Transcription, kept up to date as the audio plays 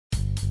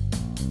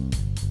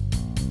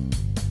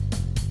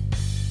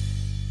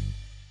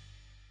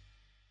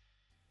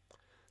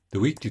The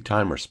weekly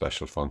timer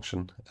special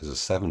function is a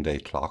 7-day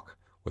clock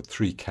with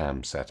 3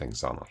 cam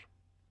settings on it.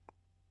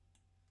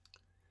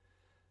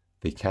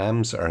 The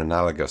cams are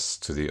analogous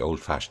to the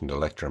old-fashioned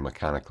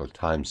electromechanical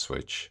time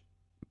switch,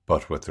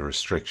 but with the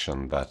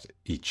restriction that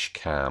each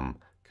cam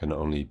can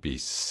only be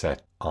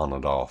set on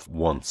and off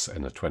once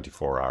in a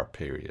 24-hour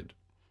period.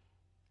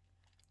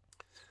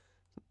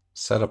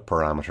 Setup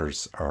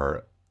parameters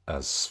are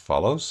as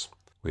follows.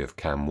 We have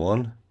cam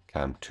 1,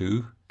 cam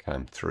 2,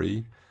 cam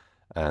 3,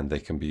 and they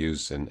can be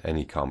used in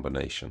any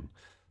combination.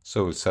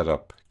 So we'll set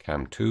up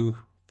cam 2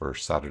 for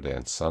Saturday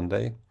and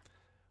Sunday.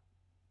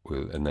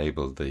 We'll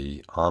enable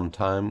the on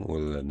time,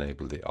 we'll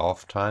enable the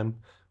off time.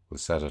 We'll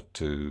set it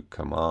to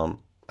come on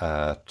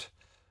at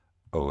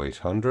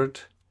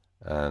 0800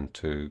 and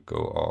to go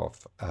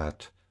off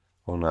at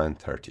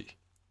 0930.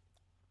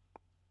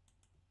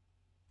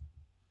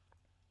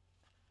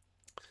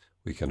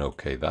 We can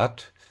OK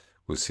that.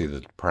 We'll see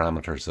that the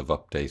parameters have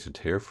updated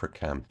here for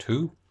cam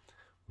 2.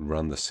 We'll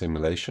run the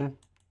simulation.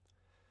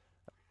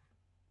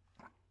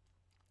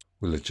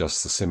 We'll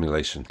adjust the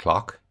simulation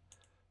clock,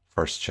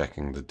 first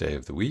checking the day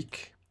of the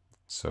week.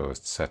 So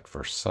it's set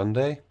for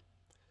Sunday.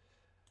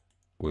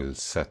 We'll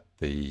set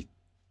the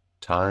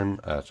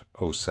time at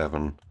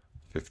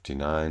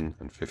 07:59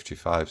 and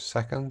 55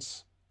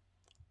 seconds.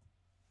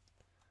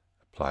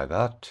 Apply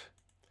that.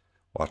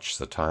 Watch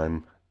the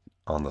time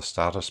on the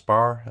status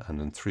bar,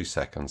 and in 3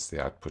 seconds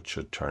the output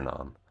should turn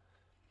on.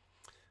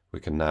 We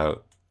can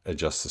now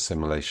adjust the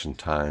simulation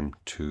time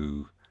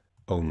to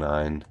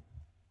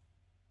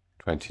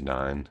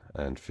 09:29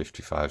 and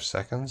 55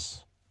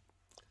 seconds.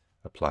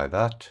 Apply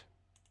that.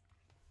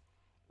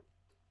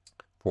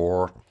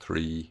 4,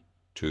 3,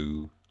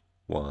 2,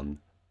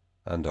 1,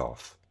 and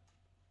off.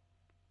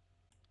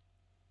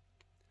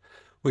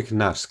 We can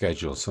now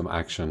schedule some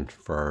action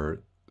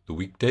for the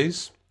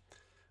weekdays.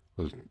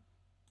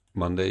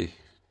 Monday,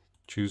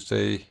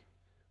 Tuesday,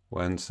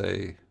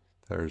 Wednesday,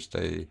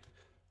 Thursday,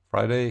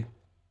 Friday.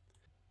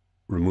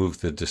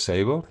 Remove the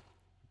disable.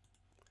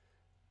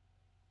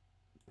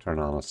 Turn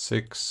on at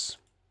 6.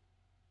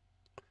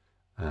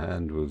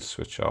 And we'll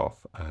switch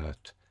off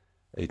at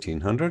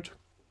 1800.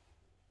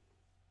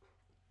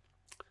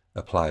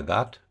 Apply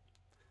that.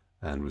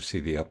 And we'll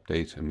see the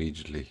update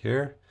immediately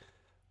here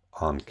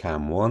on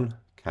cam 1,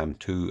 cam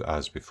 2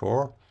 as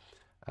before.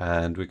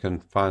 And we can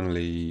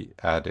finally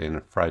add in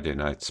a Friday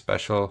night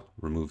special,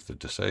 remove the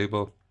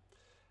disable,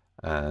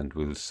 and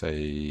we'll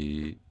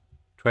say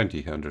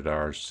 2000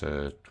 hours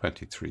to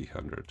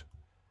 2300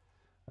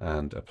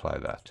 and apply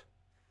that.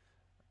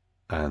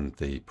 And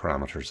the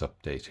parameters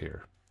update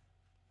here.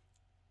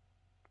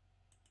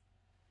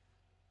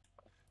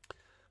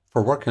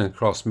 For working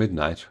across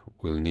midnight,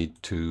 we'll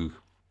need to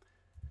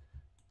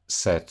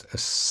set a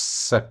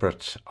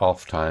separate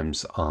off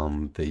times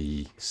on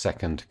the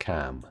second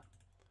cam.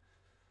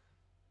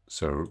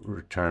 So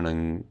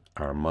returning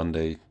our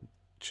Monday,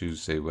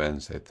 Tuesday,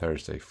 Wednesday,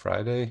 Thursday,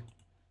 Friday,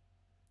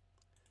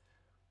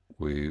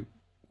 we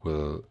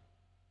will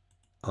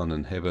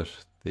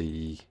uninhibit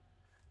the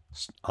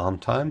on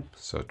time,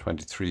 so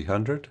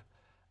 2300,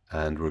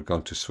 and we're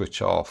going to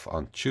switch off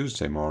on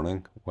Tuesday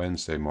morning,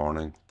 Wednesday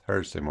morning,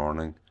 Thursday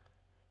morning,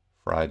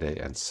 Friday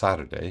and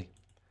Saturday.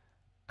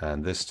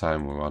 And this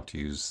time we want to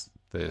use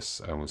this,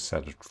 and we'll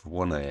set it for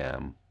 1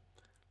 AM.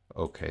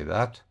 OK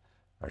that.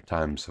 Our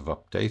times have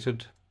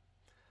updated,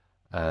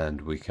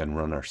 and we can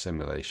run our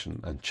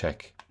simulation and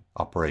check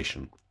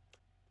operation.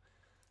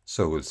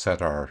 So we'll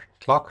set our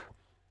clock.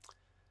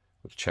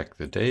 We'll check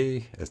the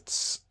day.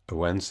 It's a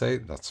Wednesday.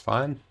 That's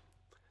fine.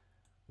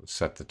 We'll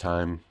set the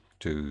time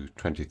to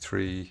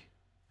 22,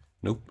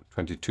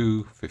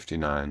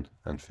 59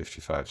 and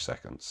 55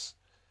 seconds.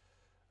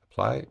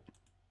 Apply.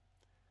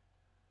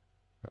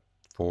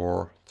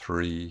 4,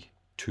 3,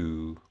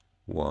 2,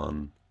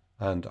 1,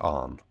 and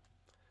on.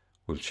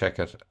 We'll check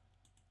it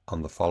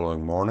on the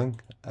following morning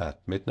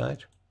at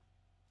midnight.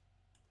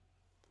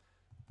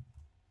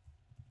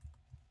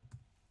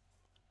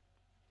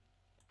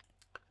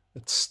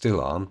 It's still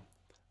on,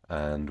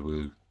 and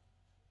we'll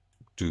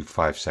do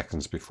 5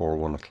 seconds before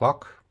 1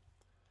 o'clock.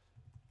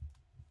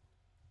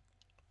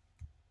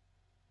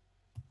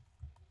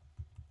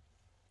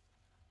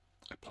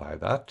 Apply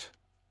that.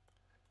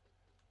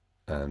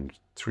 And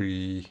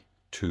 3,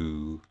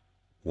 2,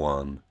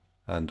 1,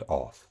 and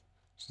off.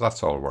 So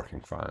that's all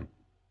working fine.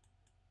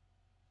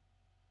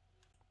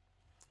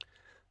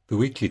 The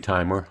weekly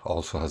timer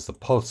also has the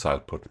pulse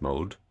output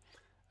mode,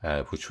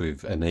 which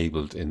we've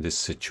enabled in this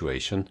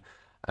situation.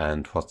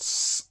 And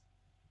what's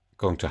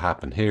going to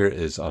happen here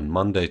is on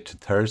Monday to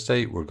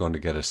Thursday, we're going to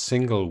get a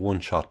single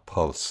one-shot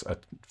pulse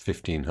at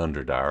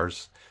 1500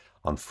 hours.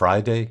 On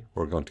Friday,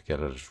 we're going to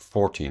get it at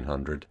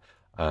 1400,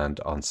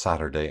 and on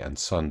Saturday and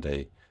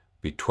Sunday,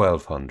 be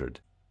 1200.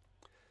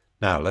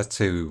 Now, let's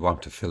say we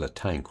want to fill a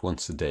tank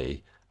once a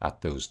day at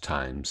those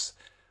times.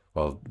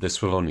 Well,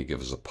 this will only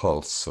give us a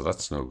pulse, so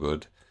that's no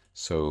good.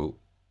 So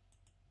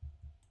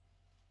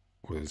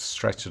we'll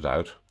stretch it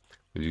out.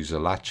 We'll use a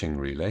latching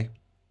relay.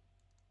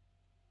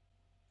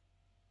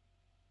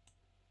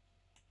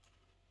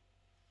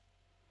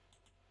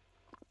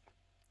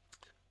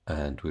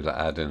 And we'll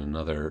add in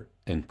another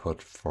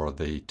input for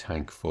the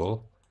tank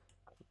full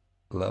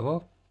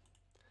level.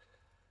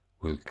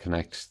 We'll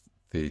connect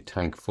the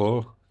tank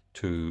full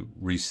to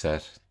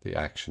reset the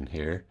action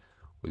here.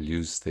 We'll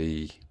use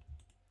the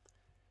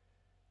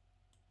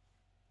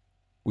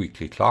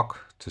weekly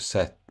clock to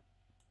set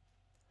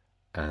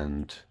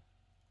and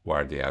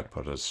wire the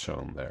output as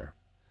shown there.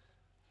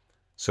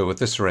 So with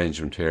this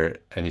arrangement here,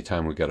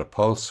 anytime we get a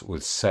pulse, we'll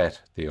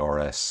set the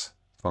RS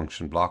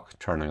function block,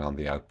 turning on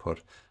the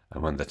output,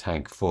 and when the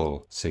tank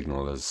full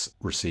signal is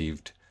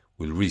received,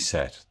 we'll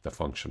reset the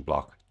function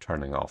block,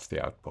 turning off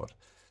the output.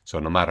 So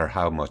no matter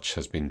how much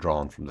has been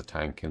drawn from the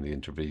tank in the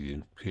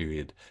intervening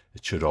period,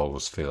 it should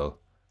always fill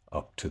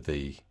up to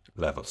the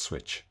level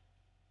switch.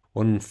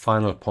 One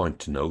final point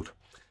to note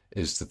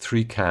is the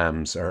 3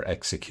 cams are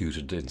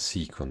executed in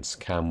sequence.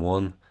 Cam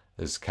 1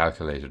 is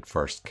calculated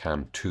first,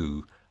 cam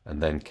 2,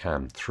 and then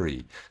cam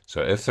 3.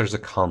 So if there's a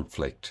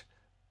conflict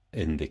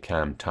in the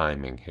cam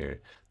timing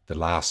here, the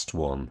last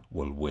one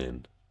will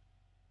win.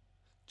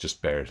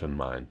 Just bear it in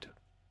mind.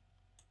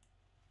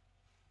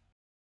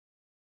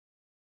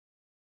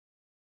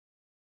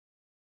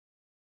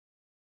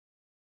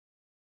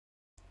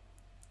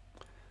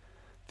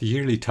 The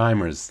yearly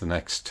timer is the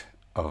next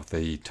of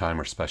the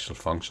timer special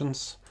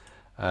functions,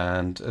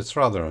 and it's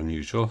rather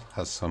unusual,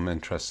 has some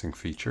interesting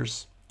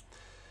features.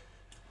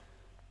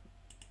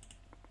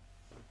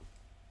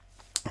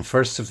 The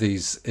first of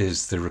these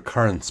is the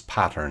recurrence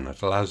pattern.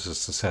 It allows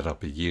us to set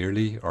up a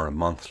yearly or a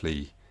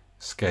monthly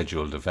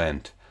scheduled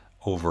event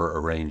over a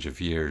range of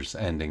years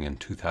ending in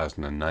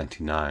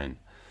 2099,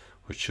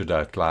 which should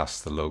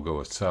outlast the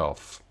logo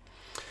itself.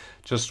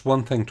 Just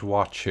one thing to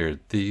watch here,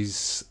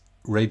 these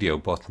radio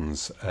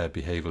buttons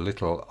behave a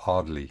little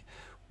oddly.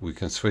 We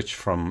can switch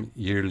from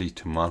yearly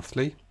to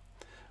monthly,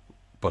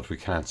 but we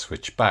can't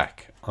switch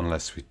back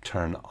unless we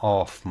turn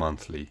off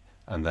monthly,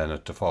 and then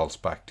it defaults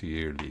back to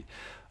yearly.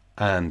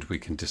 And we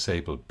can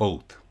disable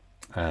both,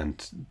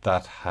 and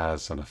that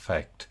has an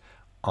effect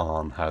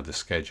on how the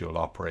schedule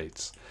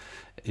operates.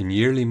 In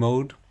yearly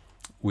mode,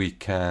 we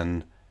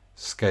can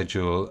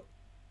schedule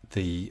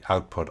the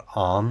output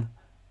on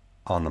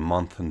a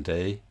month and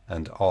day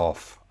and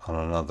off on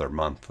another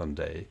month and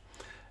day.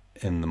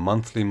 In the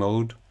monthly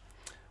mode,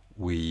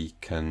 we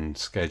can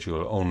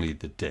schedule only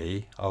the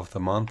day of the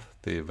month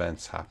the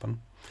events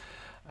happen.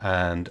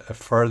 And a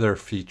further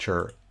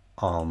feature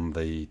on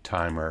the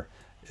timer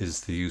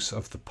is the use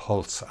of the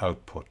pulse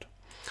output.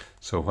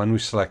 So when we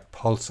select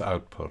pulse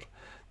output,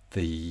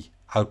 the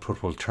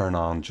output will turn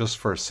on just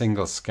for a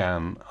single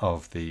scan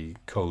of the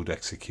code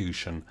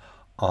execution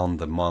on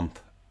the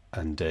month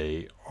and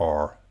day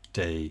or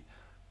day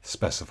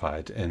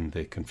specified in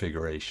the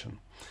configuration.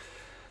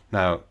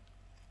 Now,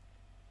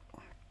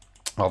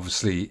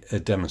 obviously a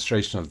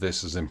demonstration of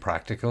this is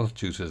impractical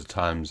due to the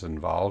times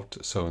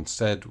involved, so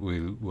instead we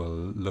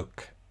will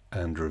look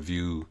and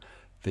review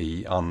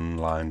the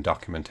online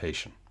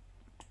documentation.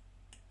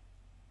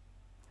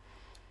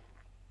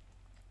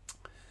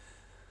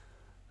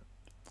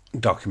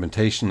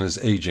 Documentation is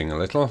aging a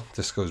little.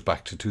 This goes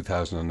back to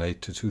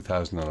 2008 to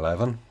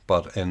 2011,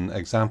 but in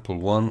example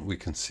 1 we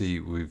can see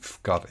we've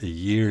got a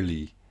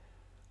yearly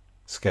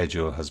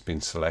schedule has been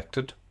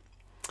selected.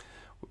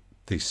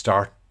 The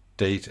start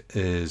date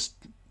is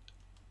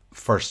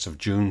 1st of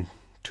June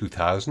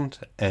 2000,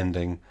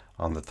 ending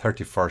on the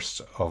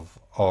 31st of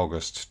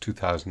August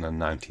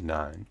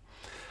 2099,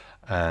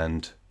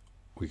 and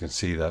we can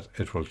see that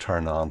it will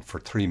turn on for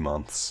 3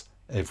 months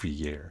every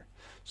year.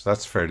 So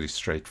that's fairly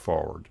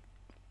straightforward.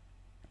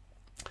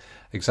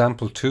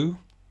 Example 2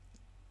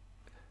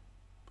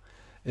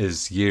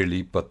 is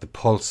yearly, but the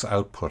pulse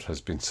output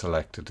has been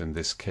selected in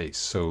this case.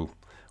 So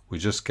we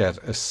just get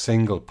a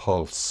single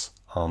pulse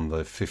on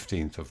the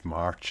 15th of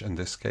March in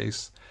this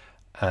case,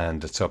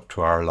 and it's up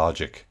to our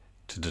logic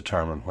to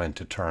determine when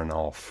to turn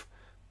off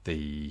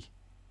the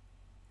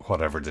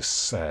whatever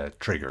this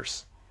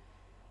triggers.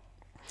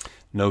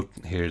 Note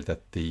here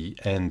that the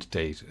end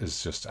date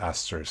is just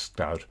asterisked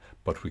out,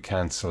 but we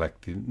can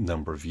select the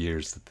number of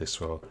years that this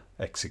will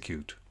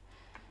execute.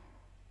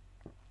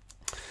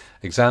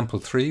 Example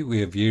 3, we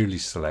have yearly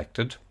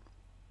selected,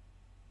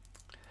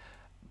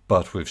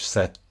 but we've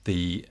set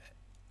the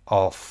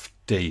off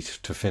date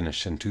to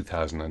finish in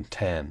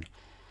 2010.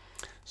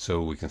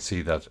 So we can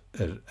see that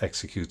it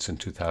executes in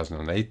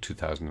 2008,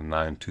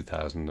 2009,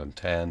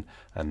 2010,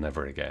 and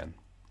never again.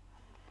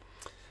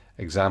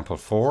 Example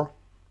 4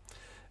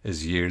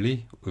 is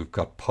yearly. We've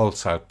got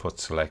pulse output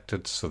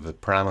selected, so the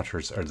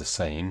parameters are the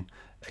same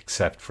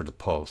except for the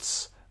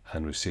pulse,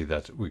 and we see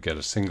that we get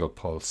a single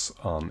pulse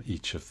on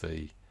each of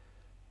the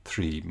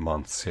 3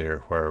 months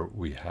here, where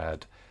we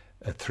had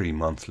a 3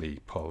 monthly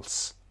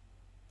pulse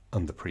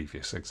on the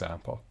previous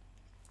example.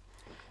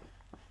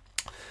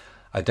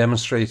 I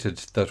demonstrated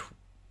that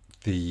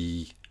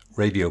the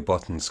radio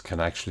buttons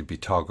can actually be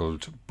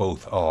toggled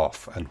both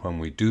off, and when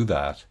we do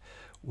that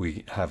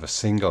we have a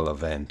single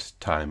event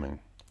timing.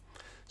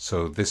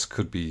 So this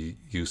could be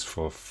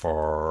useful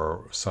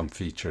for some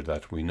feature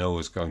that we know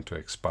is going to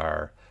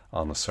expire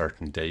on a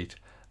certain date,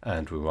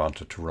 and we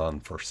want it to run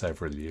for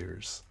several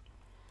years.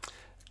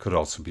 It could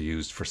also be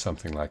used for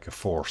something like a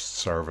forced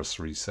service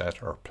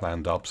reset or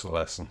planned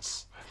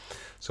obsolescence.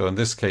 So in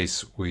this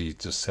case, we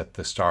just set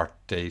the start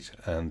date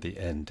and the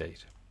end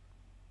date.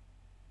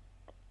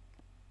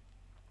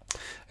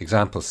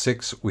 Example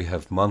 6, we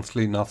have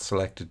monthly not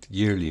selected,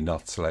 yearly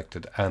not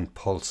selected, and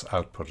pulse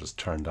output is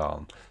turned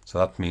on. So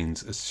that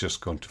means it's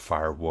just going to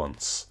fire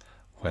once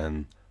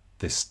when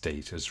this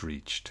date is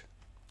reached.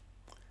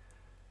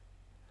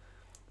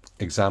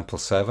 Example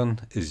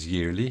 7 is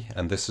yearly,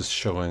 and this is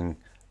showing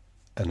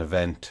an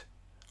event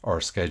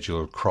or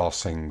schedule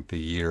crossing the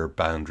year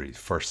boundary,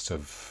 1st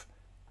of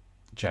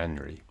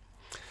January.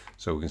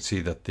 So we can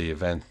see that the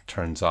event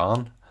turns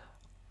on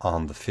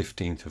the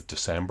 15th of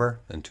December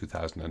in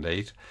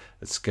 2008.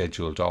 It's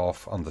scheduled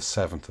off on the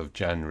 7th of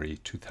January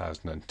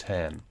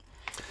 2010.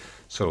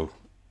 So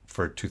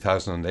for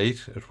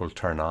 2008 it will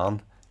turn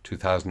on.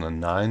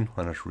 2009,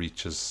 when it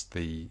reaches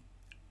the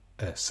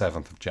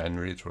 7th of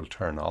January, it will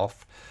turn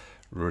off.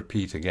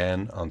 Repeat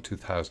again on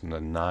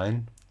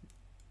 2009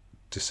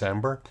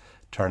 December,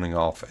 turning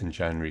off in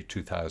January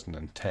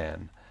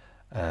 2010,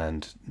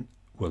 and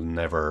will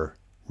never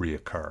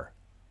reoccur.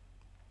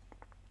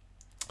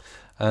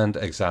 And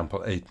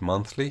example 8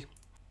 monthly,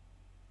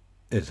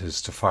 it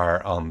is to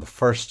fire on the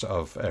 1st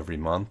of every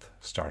month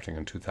starting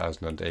in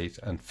 2008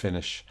 and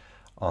finish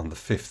on the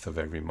 5th of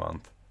every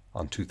month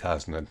on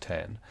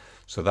 2010.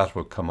 So that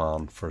will come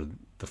on for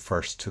the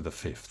 1st to the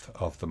 5th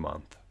of the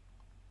month.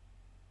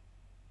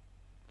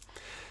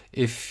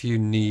 If you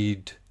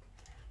need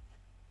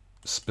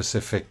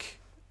specific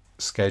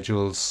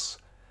schedules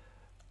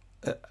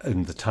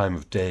in the time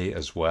of day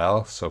as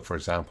well, so for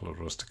example it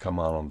was to come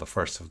on the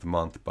 1st of the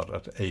month but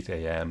at 8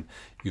 a.m,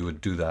 you would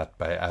do that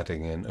by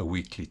adding in a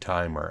weekly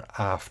timer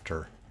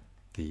after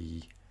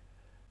the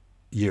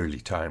yearly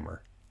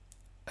timer,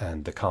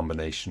 and the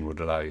combination would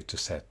allow you to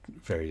set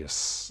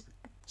various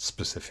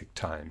specific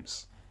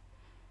times.